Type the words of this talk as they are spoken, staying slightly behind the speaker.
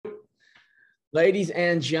Ladies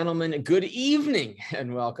and gentlemen, good evening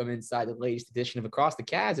and welcome inside the latest edition of Across the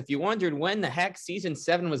Cavs. If you wondered when the heck season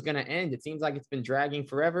 7 was going to end, it seems like it's been dragging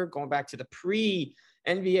forever, going back to the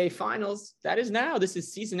pre-NBA finals. That is now. This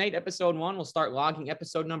is season 8, episode 1. We'll start logging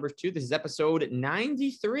episode number 2. This is episode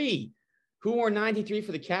 93. Who wore 93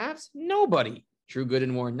 for the Cavs? Nobody. Drew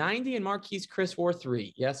Gooden wore 90 and Marquese Chriss wore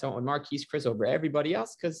 3. Yes, I went Marquese Chriss over everybody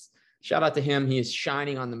else because shout out to him. He is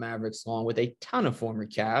shining on the Mavericks along with a ton of former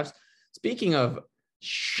Cavs. Speaking of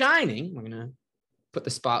shining, we're going to put the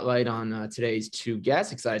spotlight on today's two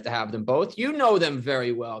guests. Excited to have them both. You know them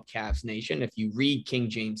very well, Cavs Nation. If you read King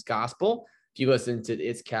James Gospel, if you listen to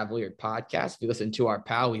It's Cavalier podcast, if you listen to our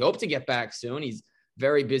pal, we hope to get back soon. He's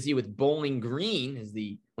very busy with Bowling Green as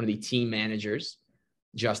one of the team managers,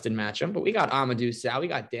 Justin Matcham. But we got Amadou Sal, we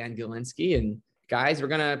got Dan Galinsky, and guys, we're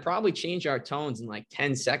going to probably change our tones in like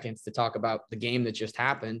 10 seconds to talk about the game that just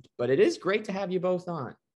happened. But it is great to have you both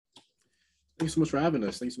on. Thanks so much for having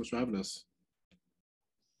us.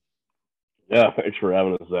 Yeah, thanks for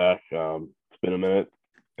having us, Zach. It's been a minute,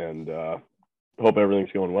 and hope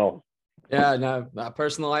everything's going well. Yeah, no,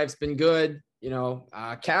 personal life's been good. You know,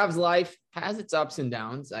 Cavs life has its ups and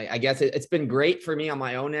downs. I guess it's been great for me on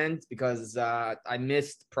my own end because I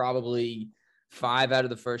missed probably 5 out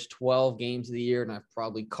of the first 12 games of the year, and I've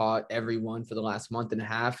probably caught every one for the last month and a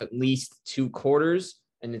half, at least 2 quarters.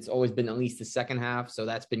 And it's always been at least the second half. So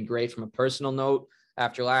that's been great from a personal note.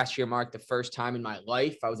 After last year marked the first time in my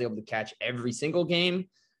life I was able to catch every single game.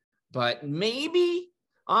 But maybe,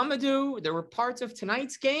 Amadou, there were parts of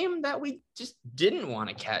tonight's game that we just didn't want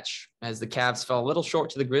to catch as the Cavs fell a little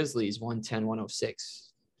short to the Grizzlies, 110-106.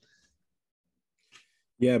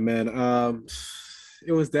 Yeah, man.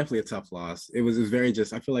 It was definitely a tough loss. It was very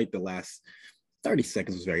I feel like the last 30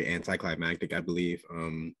 seconds was very anticlimactic, I believe.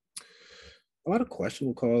 A lot of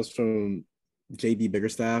questionable calls from JB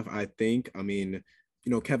Biggerstaff, I think. I mean,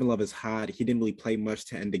 Kevin Love is hot. He didn't really play much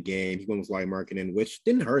to end the game. He went with Larry Markkinen, which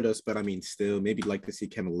didn't hurt us, but I mean, still, maybe like to see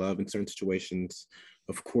Kevin Love in certain situations.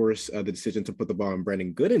 Of course, the decision to put the ball in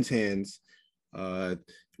Brandon Gooden's hands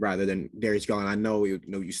rather than Darius Garland. I know,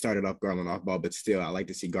 you started off Garland off ball, but still, I like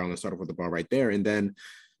to see Garland start off with the ball right there. And then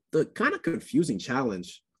the kind of confusing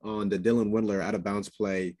challenge on the Dylan Windler out of bounds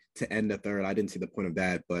play to end the third. I didn't see the point of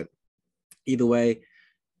that, but either way,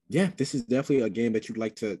 yeah, this is definitely a game that you'd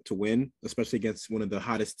like to win, especially against one of the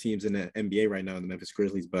hottest teams in the NBA right now, the Memphis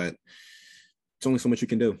Grizzlies. But it's only so much you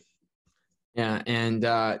can do. Yeah, and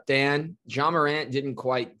Dan, Ja Morant didn't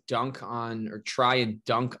quite try and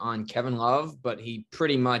dunk on Kevin Love, but he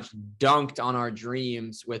pretty much dunked on our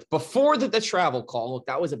dreams before the travel call. Look,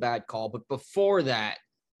 that was a bad call, but before that,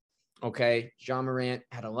 okay, Ja Morant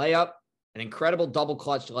had a layup, an incredible double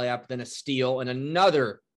clutch layup, then a steal, and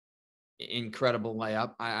another incredible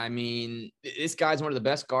layup. I mean, this guy's one of the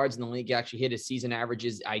best guards in the league. He actually hit his season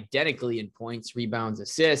averages identically in points, rebounds,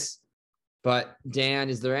 assists. But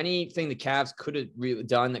Dan, is there anything the Cavs could have really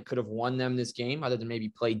done that could have won them this game other than maybe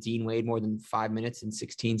play Dean Wade more than 5 minutes and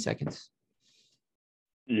 16 seconds?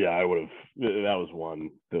 Yeah, I would have. That was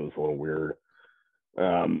one that was a little weird.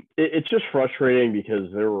 It's just frustrating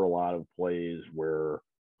because there were a lot of plays where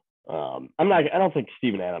I don't think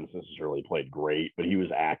Steven Adams necessarily played great, but he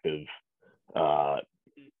was active. I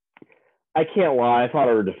can't lie. I thought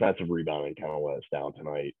our defensive rebounding kind of let us down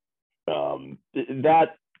tonight.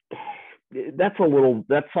 That's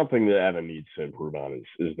something that Evan needs to improve on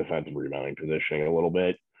is defensive rebounding positioning a little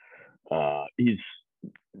bit. He's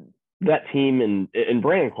that team and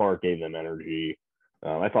Brandon Clark gave them energy.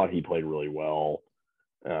 I thought he played really well.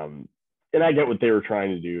 And I get what they were trying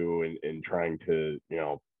to do and trying to,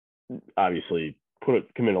 obviously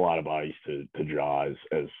commit a lot of bodies to Jaws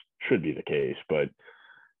as should be the case, but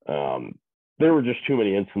there were just too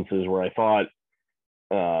many instances where I thought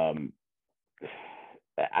I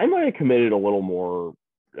might have committed a little more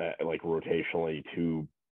like rotationally to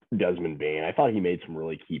Desmond Bane. I thought he made some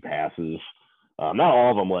really key passes. Not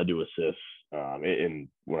all of them led to assists in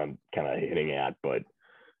what I'm kind of hitting at, but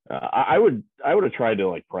I would have tried to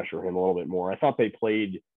like pressure him a little bit more. I thought they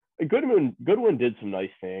played Goodwin did some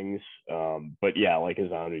nice things. But yeah, like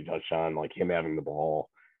as Andrew touched on, like him having the ball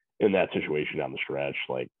in that situation down the stretch,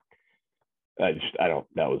 like that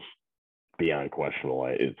was beyond questionable.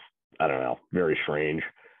 I don't know, very strange.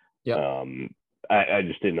 Yeah. I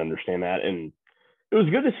just didn't understand that. And it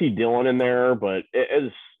was good to see Dylan in there, but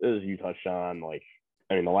as you touched on, like,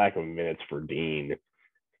 I mean, the lack of minutes for Dean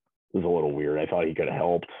was a little weird. I thought he could have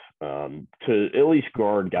helped to at least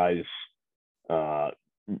guard guys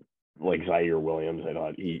like Zaire Williams. I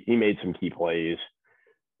thought he made some key plays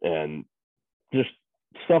and just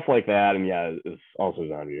stuff like that. And yeah, it's also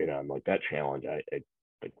Andrew hit on like that challenge.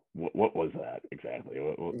 What what was that exactly?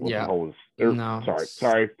 What the Yeah. hell was? No.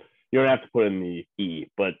 Sorry. You don't have to put in the E,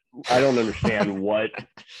 but I don't understand what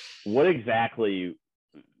exactly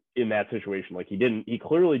in that situation. Like he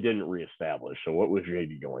clearly didn't reestablish. So what was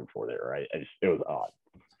JD going for there? Right? It was odd.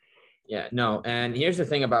 Yeah, no. And here's the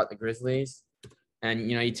thing about the Grizzlies.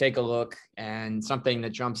 And, you know, you take a look, and something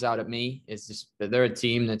that jumps out at me is just that they're a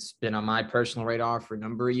team that's been on my personal radar for a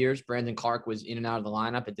number of years. Brandon Clark was in and out of the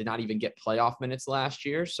lineup and did not even get playoff minutes last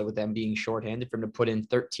year. So with them being shorthanded, for him to put in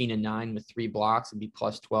 13 and 9 with 3 blocks and be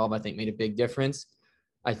plus 12, I think made a big difference.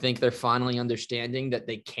 I think they're finally understanding that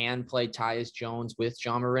they can play Tyus Jones with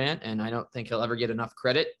John Morant, and I don't think he'll ever get enough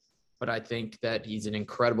credit. But I think that he's an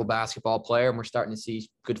incredible basketball player, and we're starting to see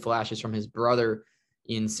good flashes from his brother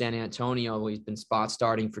in San Antonio. He's been spot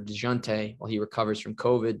starting for DeJounte while he recovers from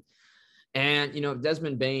COVID. And, you know,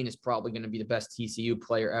 Desmond Bane is probably going to be the best TCU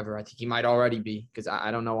player ever. I think he might already be, because I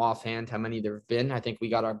don't know offhand how many there have been. I think we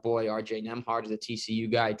got our boy RJ Nembhard as a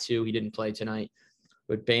TCU guy too. He didn't play tonight.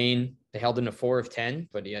 But Bane, they held him to 4 of 10,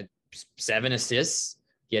 but he had 7 assists.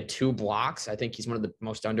 He had 2 blocks. I think he's one of the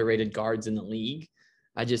most underrated guards in the league.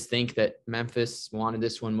 I just think that Memphis wanted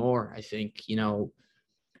this one more. I think, you know,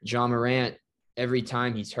 John Morant, every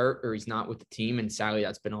time he's hurt or he's not with the team, and sadly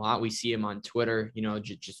that's been a lot, we see him on Twitter, you know,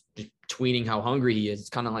 just tweeting how hungry he is. It's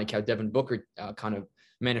kind of like how Devin Booker kind of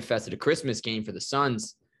manifested a Christmas game for the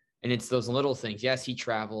Suns. And it's those little things. Yes, he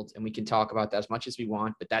traveled, and we can talk about that as much as we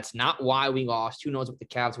want, but that's not why we lost. Who knows what the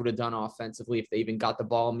Cavs would have done offensively if they even got the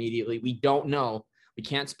ball immediately? We don't know. We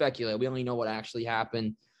can't speculate. We only know what actually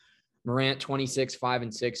happened. Morant, 26, 5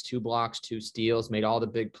 and 6, 2 blocks, 2 steals, made all the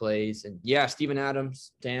big plays. And yeah, Steven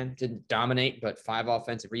Adams, Dan, didn't dominate, but 5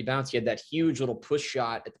 offensive rebounds. He had that huge little push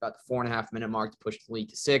shot at about the 4.5-minute mark to push the lead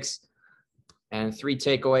to 6. And 3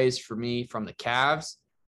 takeaways for me from the Cavs.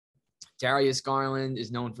 Darius Garland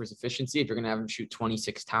is known for his efficiency. If you're going to have him shoot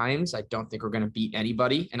 26 times, I don't think we're going to beat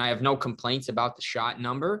anybody. And I have no complaints about the shot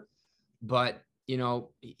number, but, you know,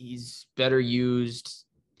 he's better used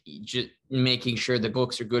just making sure the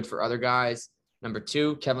looks are good for other guys. Number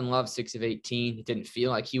 2, Kevin Love, 6 of 18. It didn't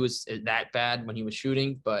feel like he was that bad when he was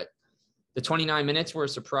shooting, but the 29 minutes were a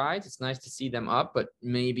surprise. It's nice to see them up, but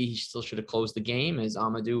maybe he still should have closed the game, as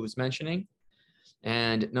Amadou was mentioning.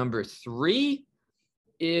 And number 3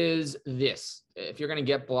 is this. If you're going to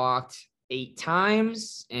get blocked 8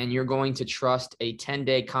 times and you're going to trust a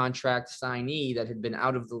 10-day contract signee that had been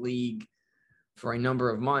out of the league for a number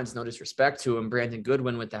of months, no disrespect to him, Brandon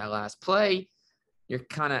Goodwin with that last play, you're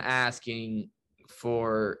kind of asking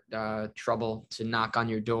for trouble to knock on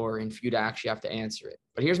your door and for you to actually have to answer it.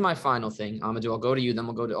 But here's my final thing. Amadou, I'll go to you, then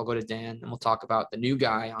I'll go to Dan, and we'll talk about the new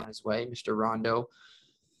guy on his way, Mr. Rondo.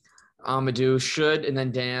 Amadou, and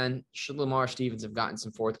then Dan, should Lamar Stevens have gotten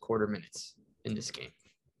some fourth quarter minutes in this game?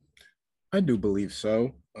 I do believe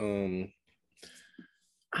so. I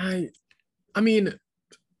mean,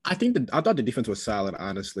 I thought the defense was solid,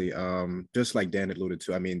 honestly. Just like Dan alluded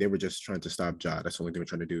to, I mean, they were just trying to stop Ja. That's the only thing they were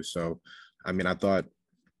trying to do. So, I mean, I thought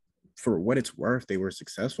for what it's worth, they were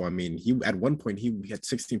successful. I mean, he at one point he had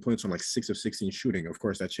 16 points on like 6 of 16 shooting. Of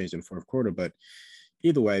course, that changed in the fourth quarter, but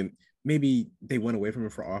either way, maybe they went away from him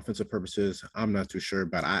for offensive purposes. I'm not too sure,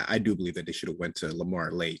 but I do believe that they should have went to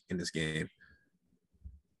Lamar late in this game.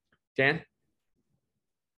 Dan?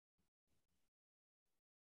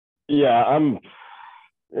 Yeah, I don't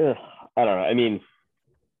know. I mean, it's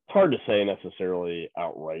hard to say necessarily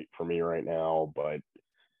outright for me right now, but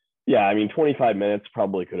yeah, I mean, 25 minutes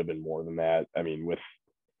probably could have been more than that. I mean, with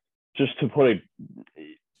just to put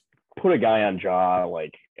a guy on Ja,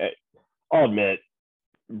 like, I'll admit,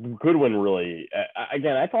 Goodwin really,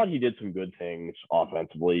 again, I thought he did some good things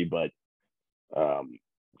offensively, but Ja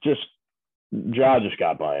just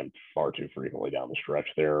got by him far too frequently down the stretch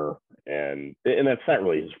there, and that's not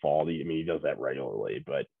really his fault. I mean, he does that regularly,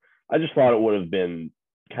 but I just thought it would have been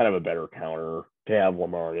kind of a better counter to have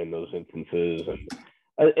Lamar in those instances,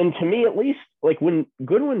 and to me at least, like when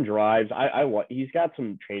Goodwin drives, he's got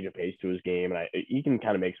some change of pace to his game, and he can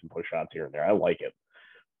kind of make some push shots here and there. I like it,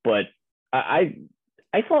 but I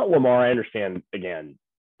thought Lamar, I understand, again,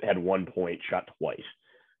 had 1 point, shot twice,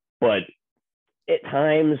 but at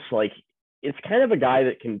times, like, it's kind of a guy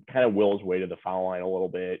that can kind of will his way to the foul line a little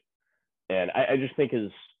bit. And I just think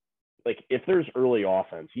like, if there's early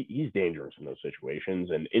offense, he's dangerous in those situations.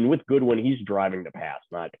 And with Goodwin, he's driving to pass,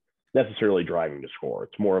 not necessarily driving to score.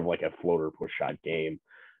 It's more of like a floater push shot game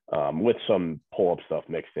with some pull-up stuff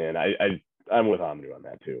mixed in. I'm with Amadou on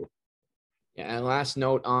that too. Yeah, and last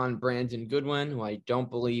note on Brandon Goodwin, who I don't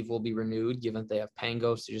believe will be renewed, given that they have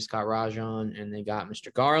Pangos, they just got Rajon, and they got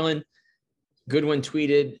Mr. Garland. Goodwin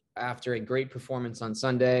tweeted after a great performance on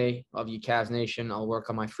Sunday, "Love you, Cavs Nation. I'll work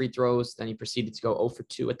on my free throws." Then he proceeded to go 0 for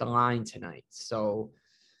 2 at the line tonight. So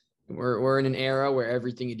we're in an era where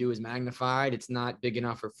everything you do is magnified. It's not big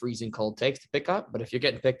enough for freezing cold takes to pick up. But if you're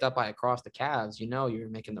getting picked up by across the Cavs, you're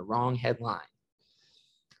making the wrong headline.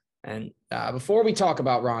 And before we talk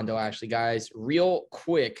about Rondo, actually, guys, real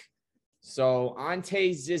quick. So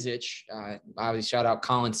Ante Zizic, obviously shout out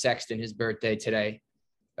Colin Sexton, his birthday today.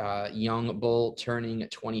 Young bull turning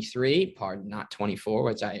 23, pardon, not 24,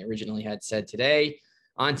 which I originally had said today.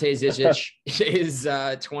 Ante Zizic is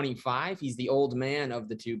 25. He's the old man of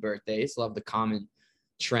the two birthdays. Love the common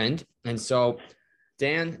trend. And so,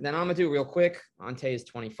 Dan, then I'm going to do real quick. Ante is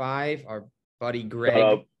 25. Our buddy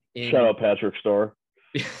Greg. Shout out Patrick Starr.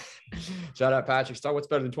 Shout out Patrick Starr. What's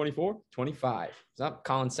better than 24? 25. It's not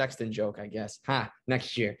Colin Sexton joke, I guess.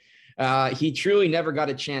 Next year. He truly never got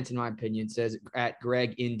a chance, in my opinion, says at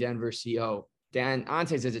Greg in Denver CO. Dan,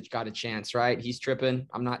 Ante Zizic got a chance, right? He's tripping.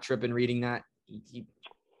 I'm not tripping reading that.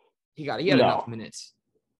 He had enough minutes.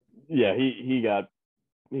 Yeah, he got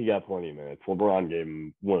plenty of minutes. LeBron gave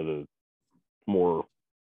him one of the more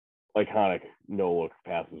iconic no-look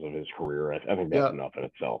passes of his career. I think that's enough in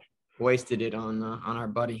itself. Wasted it on our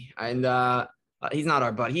buddy. And he's not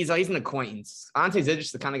our buddy. He's an acquaintance. Ante Zizic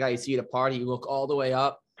is the kind of guy you see at a party. You look all the way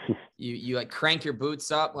up. You like crank your boots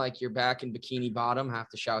up like you're back in Bikini Bottom. Have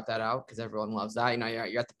to shout that out because everyone loves that.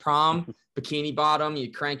 You're at the prom, Bikini Bottom.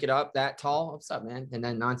 You crank it up that tall. What's up, man? And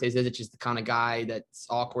then Ante Zizic is the kind of guy that's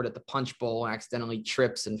awkward at the punch bowl and accidentally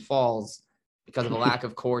trips and falls because of a lack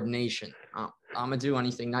of coordination. I'm gonna do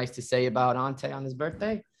anything nice to say about Ante on his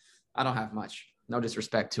birthday? I don't have much. No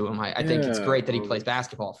disrespect to him. I think it's great that he plays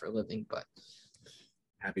basketball for a living, but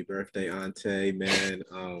happy birthday, Ante, man.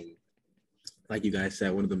 Like you guys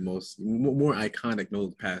said, one of the more iconic no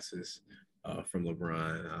passes from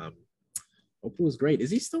LeBron. Hope it was great. Is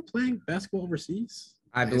he still playing basketball overseas?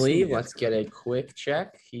 I believe. Let's get a quick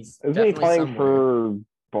check. Is he playing for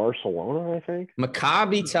Barcelona, I think?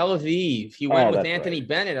 Maccabi Tel Aviv. He went with Anthony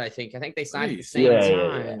Bennett, I think. I think they signed at the same time.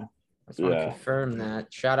 Yeah. I just want to confirm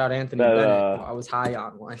that. Shout out Anthony Bennett. I was high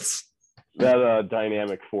on once. That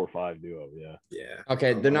dynamic 4-5 duo, yeah.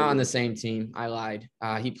 Okay, they're not on the same team. I lied.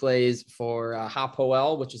 He plays for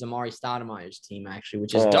Hapoel, which is Amari Stoudemire's team, actually,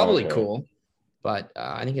 which is doubly cool. But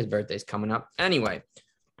I think his birthday's coming up. Anyway,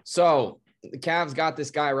 so the Cavs got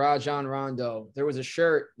this guy, Rajon Rondo. There was a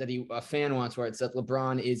shirt that a fan once where it said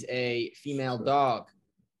LeBron is a female dog.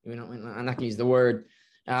 I'm not going to use the word.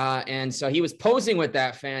 And so he was posing with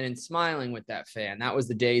that fan and smiling with that fan. That was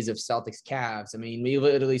the days of Celtics Cavs. I mean, we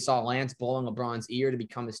literally saw Lance Bull in LeBron's ear to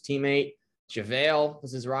become his teammate. JaVale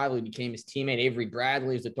was his rival. He became his teammate. Avery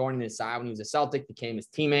Bradley was the thorn in his side when he was a Celtic, became his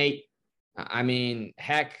teammate. I mean,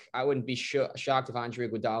 heck, I wouldn't be shocked if Andre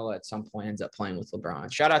Iguodala at some point ends up playing with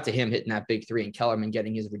LeBron. Shout out to him hitting that big three and Kellerman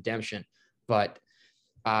getting his redemption. But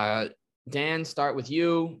Dan, start with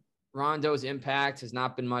you. Rondo's impact has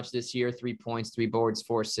not been much this year. 3 points, 3 boards,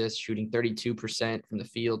 4 assists, shooting 32% from the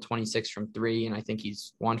field, 26 from 3. And I think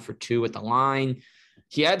he's 1 for 2 at the line.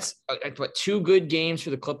 He had 2 good games for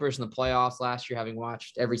the Clippers in the playoffs last year, having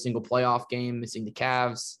watched every single playoff game, missing the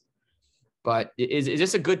Cavs. But is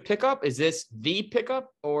this a good pickup? Is this the pickup,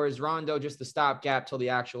 or is Rondo just the stopgap till the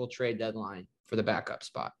actual trade deadline for the backup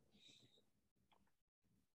spot?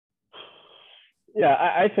 Yeah,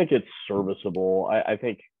 I think it's serviceable. I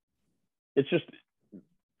think it's just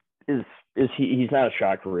he's not a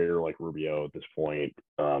shot creator like Rubio at this point.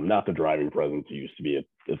 Not the driving presence he used to be at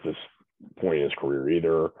this point in his career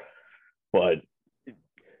either. But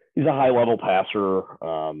he's a high level passer,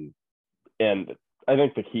 and I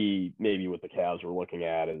think the key maybe what the Cavs are looking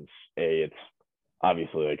at is it's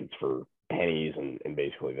obviously like it's for pennies and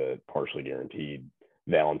basically the partially guaranteed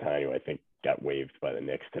Valentine, who I think got waived by the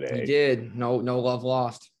Knicks today. He did. No love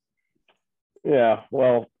lost. Yeah,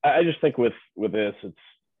 well, I just think with this, it's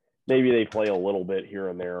maybe they play a little bit here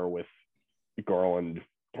and there with Garland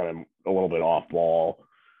kind of a little bit off ball.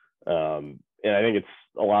 And I think it's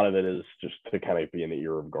a lot of it is just to kind of be in the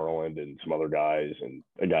ear of Garland and some other guys and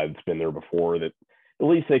a guy that's been there before that at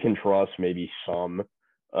least they can trust maybe some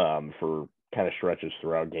for kind of stretches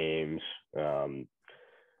throughout games.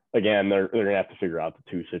 Again, they're going to have to figure out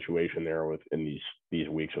the 2 situation there in these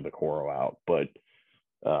weeks with the Coro out. But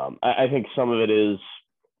I think some of it is,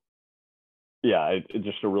 it's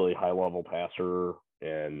just a really high level passer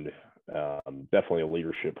and definitely a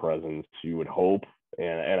leadership presence, you would hope.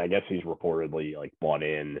 And I guess he's reportedly like bought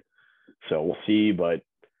in, so we'll see. But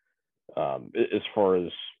as far as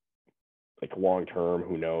like long term,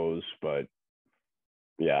 who knows? But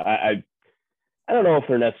yeah, I don't know if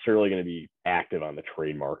they're necessarily going to be active on the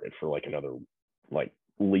trade market for like another like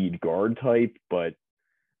lead guard type, but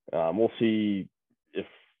we'll see if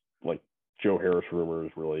like Joe Harris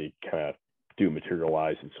rumors really kind of do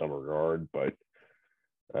materialize in some regard. But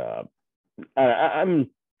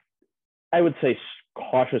I would say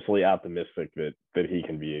cautiously optimistic that he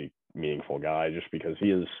can be a meaningful guy, just because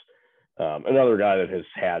he is another guy that has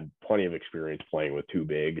had plenty of experience playing with two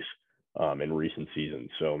bigs in recent seasons.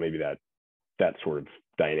 So maybe that sort of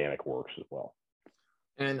dynamic works as well.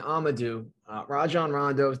 And Amadou, Rajon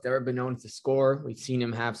Rondo has never been known to score. We've seen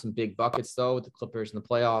him have some big buckets, though, with the Clippers in the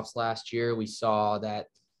playoffs last year. We saw that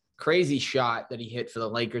crazy shot that he hit for the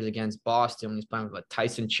Lakers against Boston when he's playing with like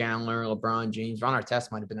Tyson Chandler, LeBron James. Ron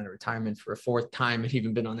Artest might have been out of retirement for a fourth time and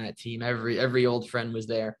even been on that team. Every old friend was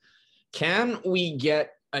there. Can we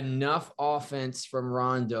get enough offense from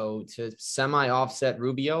Rondo to semi-offset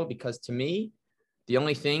Rubio? Because to me, the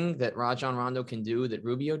only thing that Rajon Rondo can do that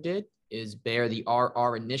Rubio did is bear the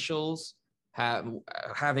RR initials,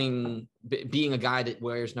 being a guy that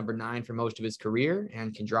wears number 9 for most of his career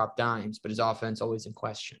and can drop dimes, but his offense always in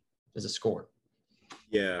question as a scorer.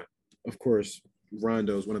 Yeah, of course,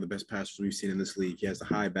 Rondo is one of the best passers we've seen in this league. He has a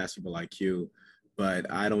high basketball IQ,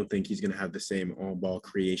 but I don't think he's going to have the same on-ball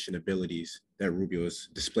creation abilities that Rubio has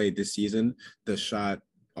displayed this season. The shot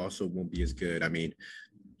also won't be as good. I mean,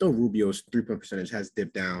 though Rubio's 3-point percentage has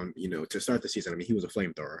dipped down, to start the season, I mean, he was a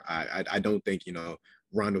flamethrower. I don't think,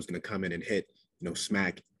 Rondo's going to come in and hit,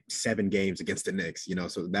 smack 7 games against the Knicks,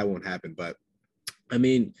 so that won't happen. But, I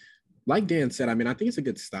mean, like Dan said, I mean, I think it's a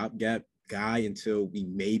good stopgap guy until we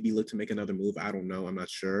maybe look to make another move. I don't know. I'm not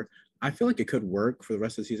sure. I feel like it could work for the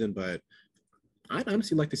rest of the season, but I'd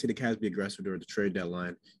honestly like to see the Cavs be aggressive during the trade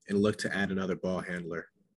deadline and look to add another ball handler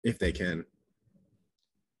if they can.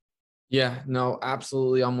 Yeah, no,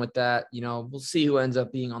 absolutely. I'm with that. We'll see who ends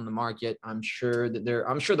up being on the market. I'm sure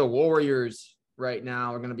the Warriors right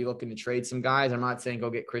now are going to be looking to trade some guys. I'm not saying go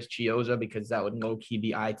get Chris Chiozza because that would low-key be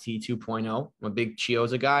IT 2.0. I'm a big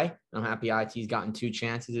Chiozza guy. I'm happy IT's gotten 2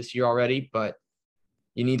 chances this year already, but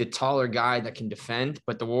you need a taller guy that can defend.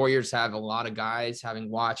 But the Warriors have a lot of guys.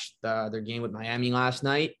 Having watched their game with Miami last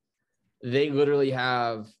night, they literally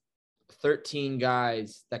have 13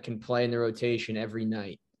 guys that can play in the rotation every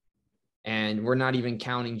night. And we're not even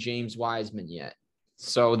counting James Wiseman yet.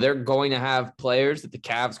 So they're going to have players that the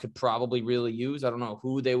Cavs could probably really use. I don't know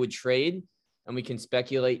who they would trade, and we can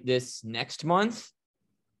speculate this next month.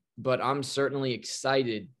 But I'm certainly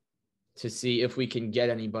excited to see if we can get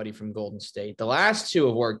anybody from Golden State. The last 2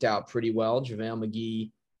 have worked out pretty well, JaVale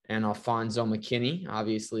McGee and Alfonso McKinney.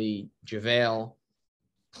 Obviously, JaVale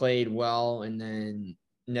played well and then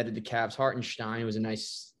netted the Cavs Hartenstein. It was a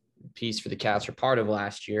nice piece for the Cavs for part of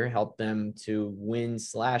last year, helped them to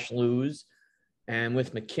win/lose. And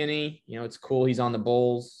with McKinney, it's cool. He's on the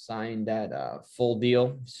Bulls, signed that full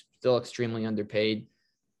deal, still extremely underpaid.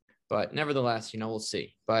 But nevertheless, we'll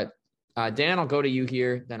see. But Dan, I'll go to you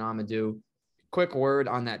here, then Amadou. Quick word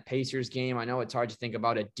on that Pacers game. I know it's hard to think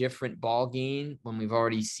about a different ball game when we've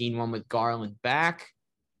already seen one with Garland back,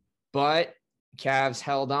 but Cavs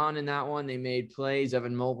held on in that one. They made plays.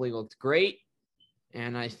 Evan Mobley looked great.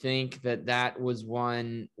 And I think that was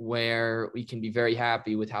one where we can be very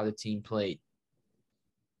happy with how the team played.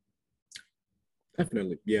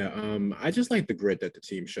 Definitely. Yeah. I just like the grit that the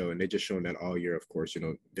team showed, and they just shown that all year, of course.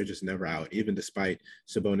 They're just never out. Even despite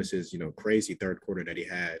Sabonis's, crazy third quarter that he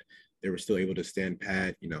had, they were still able to stand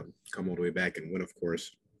pat, come all the way back and win, of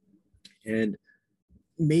course. And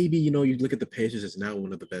maybe, you look at the Pacers as now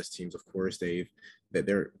one of the best teams, of course. They're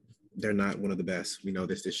not one of the best. We know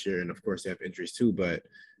this year, and of course they have injuries too. But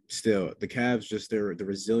still, the Cavs, just the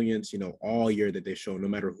resilience, all year that they show, no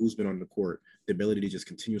matter who's been on the court, the ability to just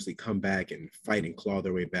continuously come back and fight and claw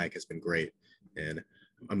their way back has been great, and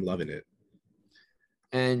I'm loving it.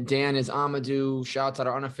 And Dan is Amadou. Shouts out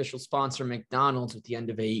our unofficial sponsor, McDonald's, at the end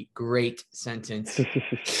of a great sentence.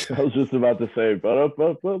 I was just about to say,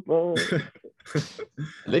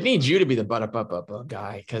 They need you to be the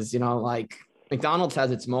guy because, McDonald's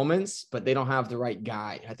has its moments, but they don't have the right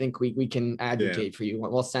guy. I think we can advocate for you.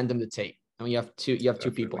 We'll send them the tape, and you have 2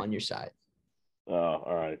 people on your side. Oh,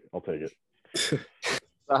 all right. I'll take it. So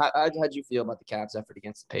how'd you feel about the Cavs' effort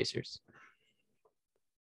against the Pacers?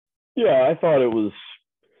 Yeah, I thought it was.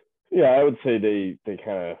 Yeah, I would say they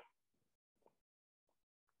kind of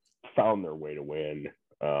found their way to win.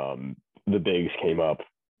 The bigs came up.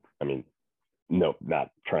 I mean, no,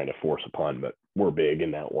 not trying to force a pun, but we're big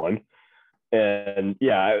in that one. And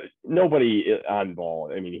yeah, nobody on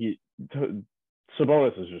ball. I mean,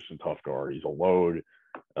 Sabonis is just a tough guard. He's a load.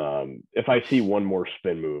 If I see one more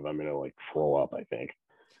spin move, I'm gonna throw up, I think.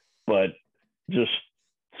 But just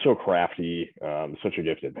so crafty, such a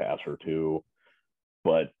gifted passer too.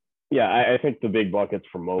 But yeah, I think the big buckets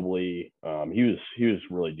from Mobley, he was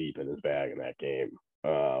really deep in his bag in that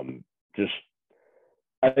game. Just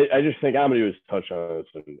I just think Amadou has touched on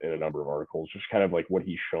this in a number of articles, just kind of like what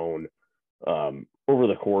he's shown over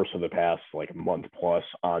the course of the past like month plus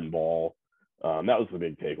on ball. That was the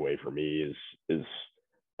big takeaway for me is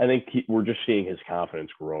I think we're just seeing his confidence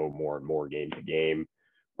grow more and more game to game.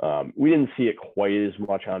 We didn't see it quite as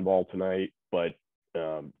much on ball tonight, but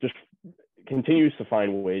just continues to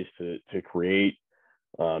find ways to create,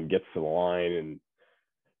 gets to the line. And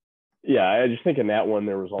yeah, I just think in that one,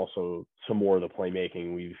 there was also some more of the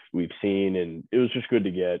playmaking we've seen. And it was just good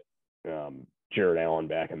to get Jarrett Allen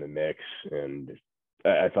back in the mix. And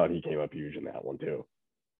I thought he came up huge in that one too.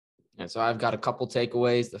 And so I've got a couple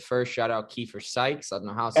takeaways. The first, shout out Kiefer Sykes. I don't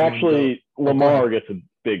know how. Actually, Lamar gets a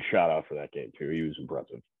big shout out for that game too. He was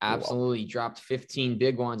impressive. Absolutely. Dropped 15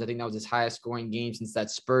 big ones. I think that was his highest scoring game since that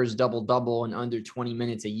Spurs double-double in under 20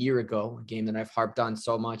 minutes a year ago, a game that I've harped on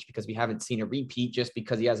so much because we haven't seen a repeat just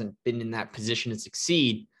because he hasn't been in that position to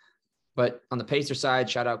succeed. But on the Pacer side,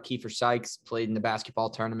 shout out Kiefer Sykes, played in the basketball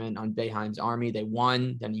tournament on Boeheim's Army. They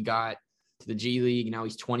won. Then he got to the G League. Now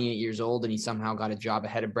he's 28 years old, and he somehow got a job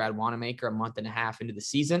ahead of Brad Wanamaker a month and a half into the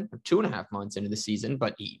season, or 2.5 months into the season.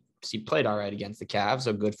 But he played all right against the Cavs,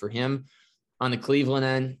 so good for him. On the Cleveland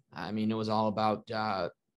end, I mean, it was all about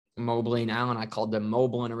Mobley and Allen. I called them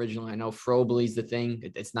Moblin originally. I know Frobely's the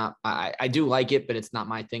thing. It's not. I do like it, but it's not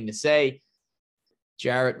my thing to say.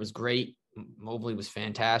 Jarrett was great. Mobley was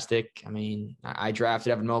fantastic. I mean, I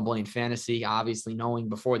drafted Evan Mobley in fantasy, obviously knowing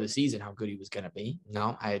before the season how good he was going to be.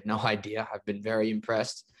 No, I had no idea. I've been very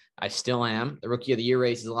impressed. I still am. The Rookie of the Year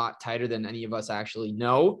race is a lot tighter than any of us actually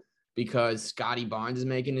know because Scotty Barnes is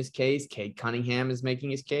making his case. Cade Cunningham is making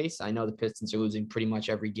his case. I know the Pistons are losing pretty much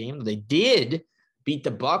every game. They did beat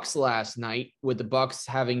the Bucks last night with the Bucks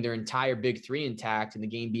having their entire big three intact and the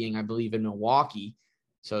game being, I believe, in Milwaukee.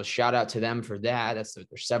 So shout out to them for that. That's their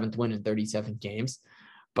 7th win in 37 games.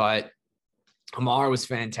 But Amar was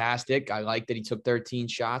fantastic. I like that he took 13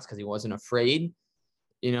 shots because he wasn't afraid,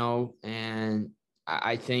 and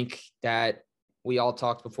I think that we all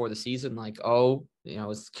talked before the season, like,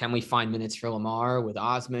 can we find minutes for Lamar with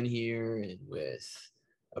Osman here and with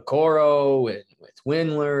Okoro and with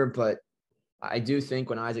Windler? But I do think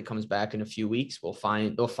when Isaac comes back in a few weeks, they'll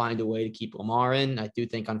find a way to keep Lamar in. I do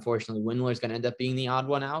think, unfortunately, Windler is going to end up being the odd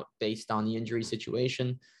one out based on the injury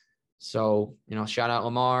situation. So, shout out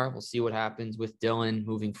Lamar. We'll see what happens with Dillon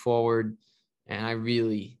moving forward. And I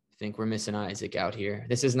really think we're missing Isaac out here.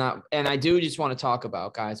 This is not – and I do just want to talk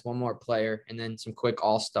about, guys, one more player and then some quick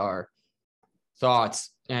all-star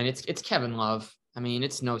thoughts. And it's Kevin Love. I mean,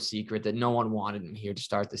 it's no secret that no one wanted him here to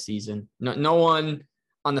start the season. No one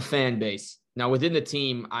on the fan base. Now, within the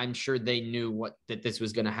team, I'm sure they knew that this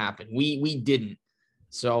was going to happen. We didn't.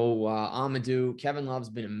 So, Amadou, Kevin Love's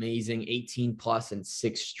been amazing, 18 plus and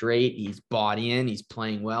 6 straight. He's bought in. He's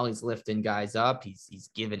playing well. He's lifting guys up. He's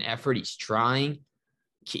giving effort. He's trying.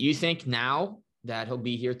 You think now that he'll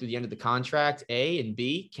be here through the end of the contract, A, and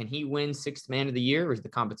B, can he win 6th man of the year, or is the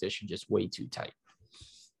competition just way too tight?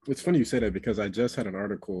 It's funny you say that because I just had an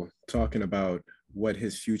article talking about what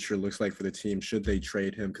his future looks like for the team should they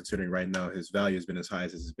trade him, considering right now his value has been as high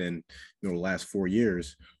as it's been, the last 4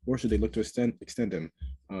 years, or should they look to extend him?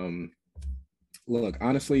 Look,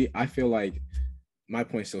 honestly, I feel like my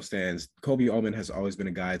point still stands. Kobe Allman has always been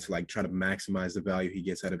a guy to try to maximize the value he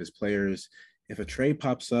gets out of his players. If a trade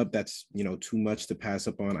pops up that's, too much to pass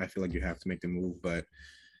up on, I feel like you have to make the move. But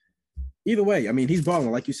either way, I mean, he's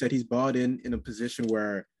balling. Like you said, he's balled in a position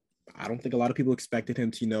where I don't think a lot of people expected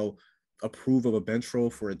him to, approve of a bench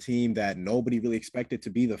role for a team that nobody really expected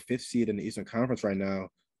to be the 5th seed in the Eastern Conference right now.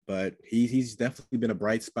 But he's definitely been a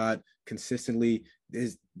bright spot consistently.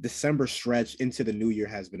 His December stretch into the new year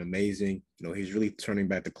has been amazing. He's really turning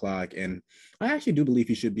back the clock. And I actually do believe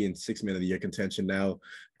he should be in 6th man of the year contention now.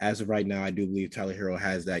 As of right now, I do believe Tyler Hero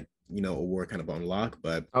has that, award kind of on lock.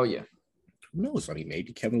 But oh, yeah. Who knows? I mean,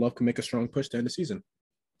 maybe Kevin Love can make a strong push to end the season.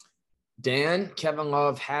 Dan, Kevin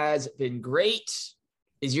Love has been great.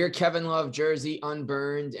 Is your Kevin Love jersey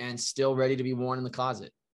unburned and still ready to be worn in the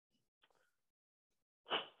closet?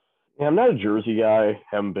 Yeah, I'm not a jersey guy.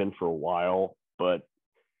 Haven't been for a while. But,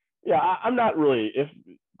 yeah, I'm not really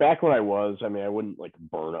 – back when I was, I mean, I wouldn't,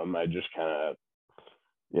 burn them. I just kind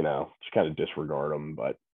of disregard them.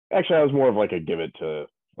 But actually, I was more of, a give it to,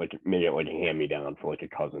 make it, a hand-me-down for, a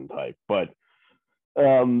cousin type. But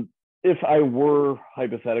if I were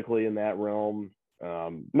hypothetically in that realm,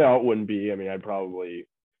 no, it wouldn't be. I mean, I'd probably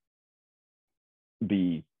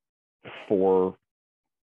be for,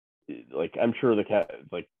 I'm sure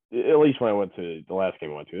at least when I went to the last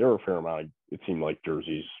game I went to, there were a fair amount. It seemed like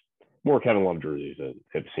jerseys, more Kevin Love jerseys that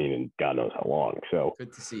I've seen in God knows how long. So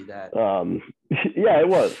good to see that. Yeah, it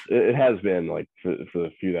was. It has been like for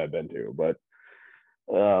the few that I've been to, but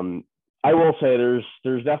I will say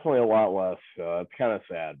there's definitely a lot less. It's kind of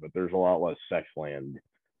sad, but there's a lot less Sexland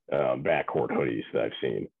backcourt hoodies that I've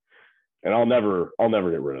seen, and I'll never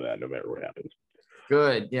get rid of that no matter what happens.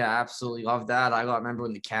 Good. Yeah, absolutely. Love that. I remember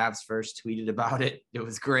when the Cavs first tweeted about it. It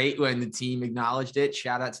was great when the team acknowledged it.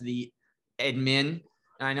 Shout out to the admin.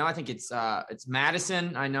 And I think it's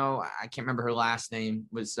Madison. I know I can't remember her last name,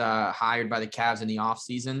 was hired by the Cavs in the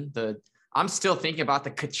offseason. I'm still thinking about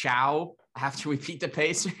the Kachow after we beat the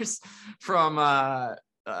Pacers from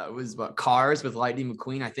Cars with Lightning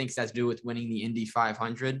McQueen. I think it has to do with winning the Indy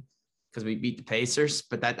 500 because we beat the Pacers.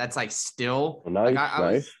 But that's like still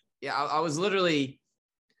nice. I was literally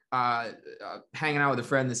hanging out with a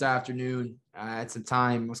friend this afternoon at some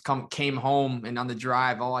time, came home, and on the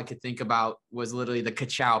drive, all I could think about was literally the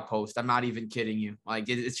Kachow post. I'm not even kidding you. Like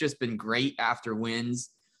it's just been great after wins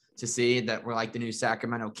to see that we're like the new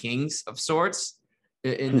Sacramento Kings of sorts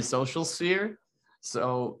in the social sphere.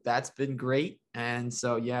 So that's been great. And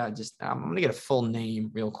so, yeah, just I'm going to get a full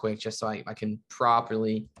name real quick just so I can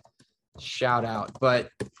properly shout out. But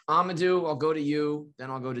Amadou, I'll go to you,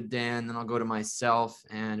 then I'll go to Dan, then I'll go to myself,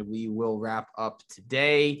 and we will wrap up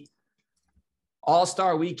today.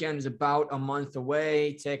 All-Star Weekend is about a month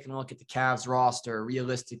away. Taking a look at the Cavs roster,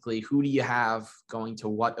 realistically, who do you have going to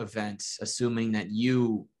what events, assuming that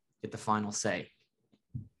you get the final say?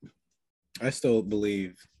 I still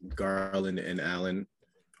believe Garland and Allen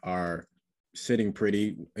are sitting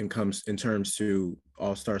pretty in terms to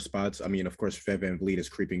all-star spots. I mean, of course, Fred VanVleet is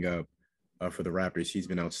creeping up for the Raptors. He's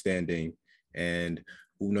been outstanding. And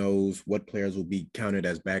who knows what players will be counted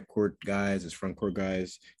as backcourt guys, as frontcourt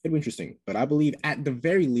guys. It'll be interesting. But I believe at the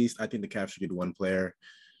very least, I think the Cavs should get one player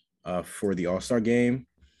for the all-star game.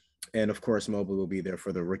 And, of course, Mobley will be there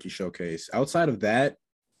for the rookie showcase. Outside of that,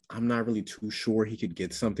 I'm not really too sure he could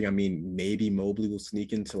get something. I mean, maybe Mobley will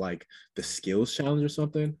sneak into like the skills challenge or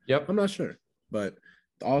something. Yep. I'm not sure. But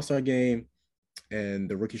the all-star game and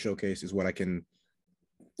the rookie showcase is what I can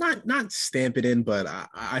not stamp it in, but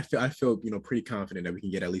I feel pretty confident that we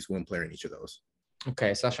can get at least one player in each of those.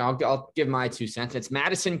 Okay, Sasha, I'll give my 2 cents. It's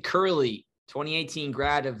Madison Curley, 2018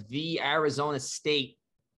 grad of the Arizona State,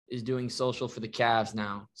 is doing social for the Cavs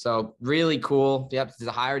now. So really cool. Yep, she's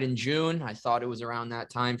hired in June. I thought it was around that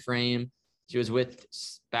time frame. She was with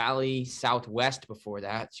Bally Southwest before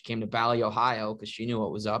that. She came to Bally, Ohio, because she knew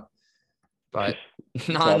what was up. But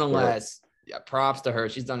nonetheless, yeah, props to her.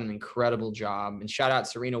 She's done an incredible job. And shout out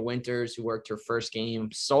Serena Winters, who worked her first game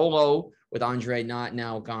solo with Andre Knott,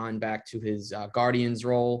 now gone back to his Guardians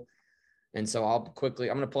role. And so I'm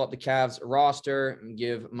going to pull up the Cavs roster and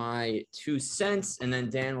give my 2 cents. And then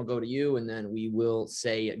Dan will go to you, and then we will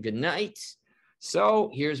say goodnight. So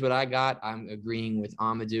here's what I got. I'm agreeing with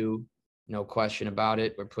Amadou. No question about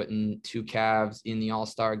it. We're putting 2 Cavs in the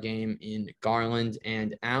All-Star game in Garland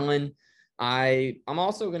and Allen. I'm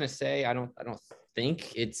also going to say I don't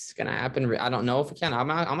think it's going to happen. I don't know if it can. I'm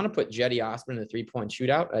going to put Jetty Osman in the 3-point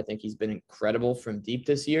shootout. I think he's been incredible from deep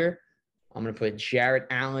this year. I'm going to put Jarrett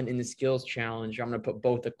Allen in the skills challenge. I'm going to put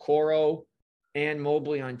both Okoro and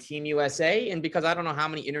Mobley on Team USA. And because I don't know how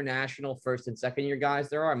many international first and second year guys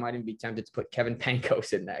there are, I might even be tempted to put Kevin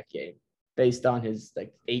Pankos in that game based on his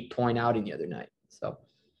 8-point outing the other night. So,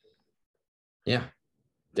 yeah.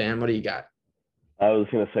 Dan, what do you got? I was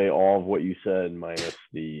going to say all of what you said minus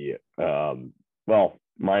the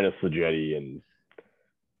minus the Jetty, and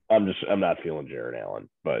I'm not feeling Jarrett Allen,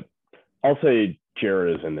 but I'll say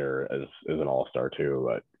Jarrett is in there as an all-star too.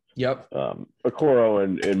 But yep, Okoro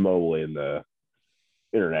and Mobley in the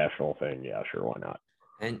international thing, yeah, sure, why not?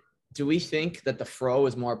 And do we think that the Fro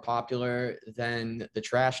is more popular than the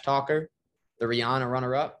trash talker, the Rihanna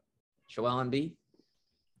runner-up, Joel Embiid?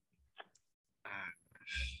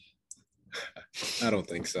 I don't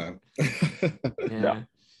think so. Yeah.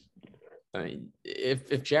 I mean,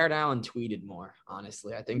 if Jarrett Allen tweeted more,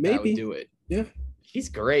 honestly, I think Maybe. that would do it. Yeah. He's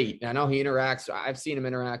great. I know he interacts. I've seen him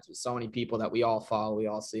interact with so many people that we all follow. We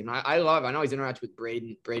all see him. I know he's interacted with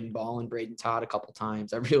Braden Ball and Braden Todd a couple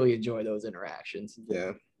times. I really enjoy those interactions.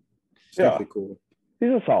 Yeah. It's definitely cool. He's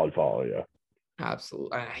a solid follow, yeah.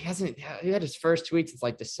 Absolutely. He had his first tweet since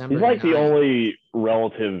December. He's like 9th. The only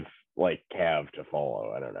relative Cav to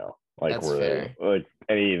follow. I don't know. That's fair.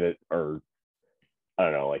 Any that are, I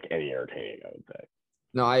don't know, any entertaining, I would say.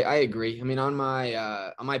 No, I agree. I mean, on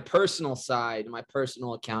my personal side, my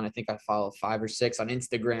personal account, I think I follow 5 or 6. On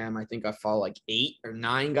Instagram, I think I follow 8 or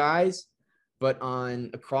 9 guys. But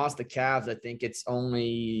on across the Cavs, I think it's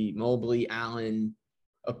only Mobley, Allen,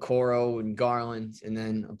 Okoro, and Garland, and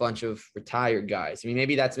then a bunch of retired guys. I mean,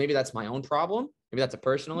 maybe that's my own problem. Maybe that's a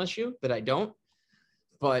personal issue that I don't.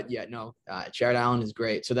 But yeah, no, Jared Allen is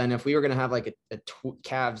great. So then if we were going to have like a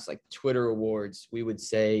Cavs like Twitter awards, we would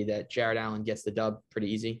say that Jared Allen gets the dub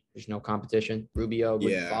pretty easy. There's no competition. Rubio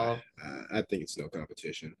would follow. I think it's no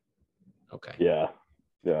competition. Okay. Yeah.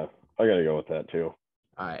 I got to go with that too.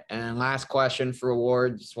 All right. And last question for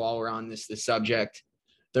awards while we're on this subject.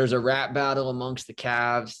 There's a rap battle amongst the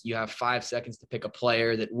Cavs. You have 5 seconds to pick a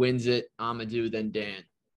player that wins it. Amadou, then Dan.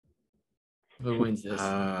 Who wins this?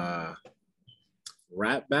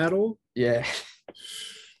 Rap battle? Yeah.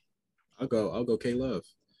 I'll go K-Love.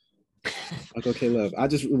 I'll go K-Love. I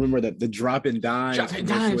just remember that the dropping dimes. Dropping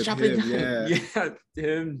dimes. Yeah. Yeah.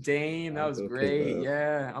 Him, Dame. That was great. K-Love.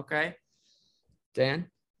 Yeah. Okay. Dan?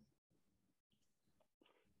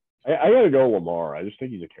 I got to go Lamar. I just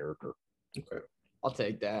think he's a character. Okay. I'll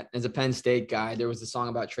take that. As a Penn State guy, there was a song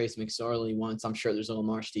about Trace McSorley once. I'm sure there's a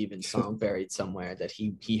Lamar Stevens song buried somewhere that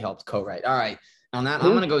he helped co-write. All right. On that,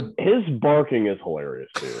 I'm gonna go. His barking is hilarious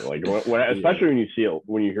too. Like especially when you see it,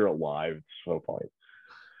 when you hear it live, it's so funny.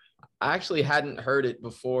 I actually hadn't heard it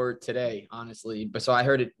before today, honestly. But so I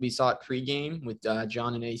heard it. We saw it pregame with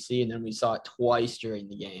John and AC, and then we saw it twice during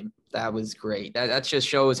the game. That was great. That just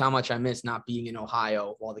shows how much I miss not being in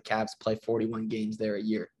Ohio while the Cavs play 41 games there a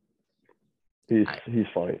year. He's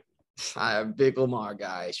funny. I'm a big Lamar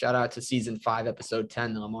guy. Shout out to season 5, episode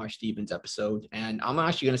 10, the Lamar Stevens episode. And I'm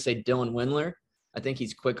actually going to say Dylan Windler. I think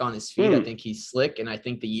he's quick on his feet. I think he's slick. And I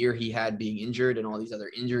think the year he had being injured and all these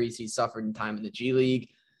other injuries he suffered in time in the G League,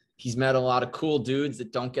 he's met a lot of cool dudes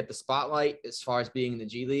that don't get the spotlight as far as being in the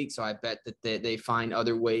G League. So I bet that they find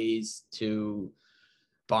other ways to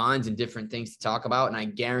bond and different things to talk about. And I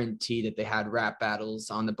guarantee that they had rap battles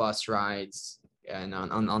on the bus rides and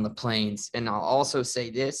on the planes. And I'll also say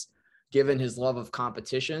this, given his love of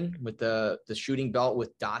competition with the shooting belt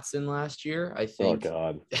with Dotson last year, I think.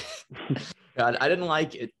 Oh, God, I didn't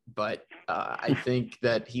like it, but I think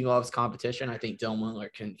that he loves competition. I think Dylan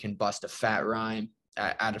Windler can bust a fat rhyme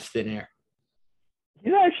out of thin air.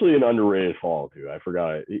 He's actually an underrated follow too. I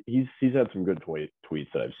forgot. He's had some good tweets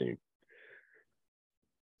that I've seen.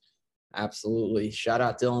 Absolutely. Shout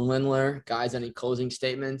out Dylan Windler. Guys, any closing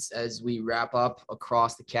statements as we wrap up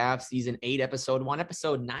across the Cavs season 8, episode 1,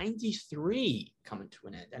 episode 93 coming to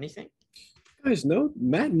an end? Anything? Guys, no,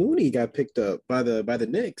 Matt Mooney got picked up by the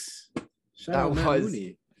Knicks. Shout out Matt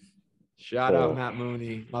Mooney. Shout out Matt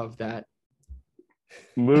Mooney. Love that.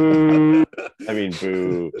 Boo. I mean,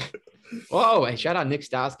 boo. Whoa, hey, shout out Nick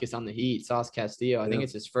Stauskas on the Heat. Sauce Castillo. I think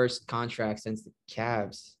it's his first contract since the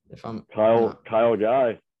Cavs. If I'm Kyle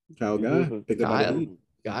Guy.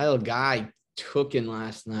 Kyle Guy took in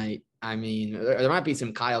last night. I mean, there might be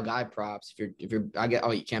some Kyle Guy props if you're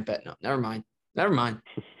you can't bet. No, never mind.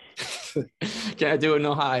 Can't do it in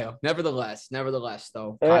Ohio. Nevertheless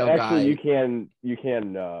though, Kyle actually, Guy. you can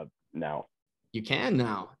now. You can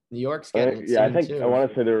now. New York's getting it. Yeah, I think too. I want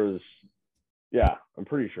to say there was. Yeah, I'm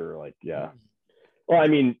pretty sure. Like, yeah. Well, I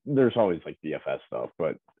mean, there's always like DFS stuff,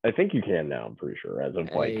 but I think you can now. I'm pretty sure as of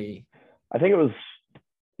I think it was.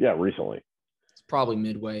 Yeah, recently. It's probably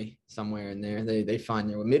Midway somewhere in there. They find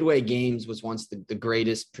their way. Midway Games was once the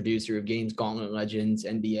greatest producer of games, Gauntlet Legends,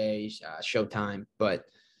 NBA, Showtime. But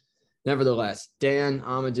nevertheless, Dan,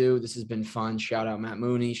 Amadou, this has been fun. Shout out Matt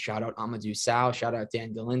Mooney. Shout out Amadou Sow. Shout out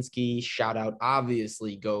Dan Galinsky. Shout out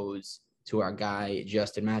obviously goes to our guy,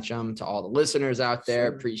 Justin Matcham. To all the listeners out there,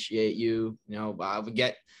 appreciate you. You know,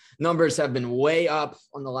 numbers have been way up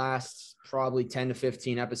on the last probably 10 to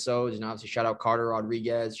 15 episodes. And obviously shout out Carter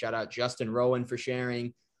Rodriguez, shout out Justin Rowan for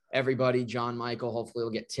sharing, everybody, John Michael. Hopefully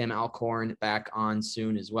we'll get Tim Alcorn back on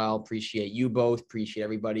soon as well. Appreciate you both. Appreciate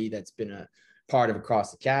everybody that's been a part of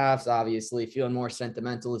Across the Cavs. Obviously feeling more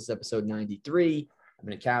sentimental. This is episode 93. I've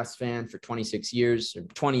been a Cavs fan for 26 years, or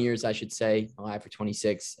 20 years, I should say, alive for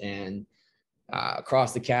 26. And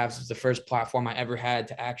Across the Cavs was the first platform I ever had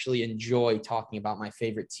to actually enjoy talking about my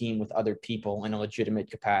favorite team with other people in a legitimate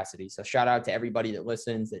capacity. So shout out to everybody that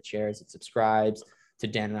listens, that shares, that subscribes, to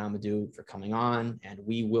Dan and Amadou for coming on. And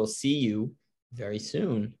we will see you very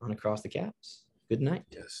soon on Across the Cavs. Good night.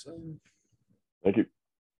 Yes. Thank you.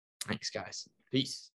 Thanks, guys. Peace.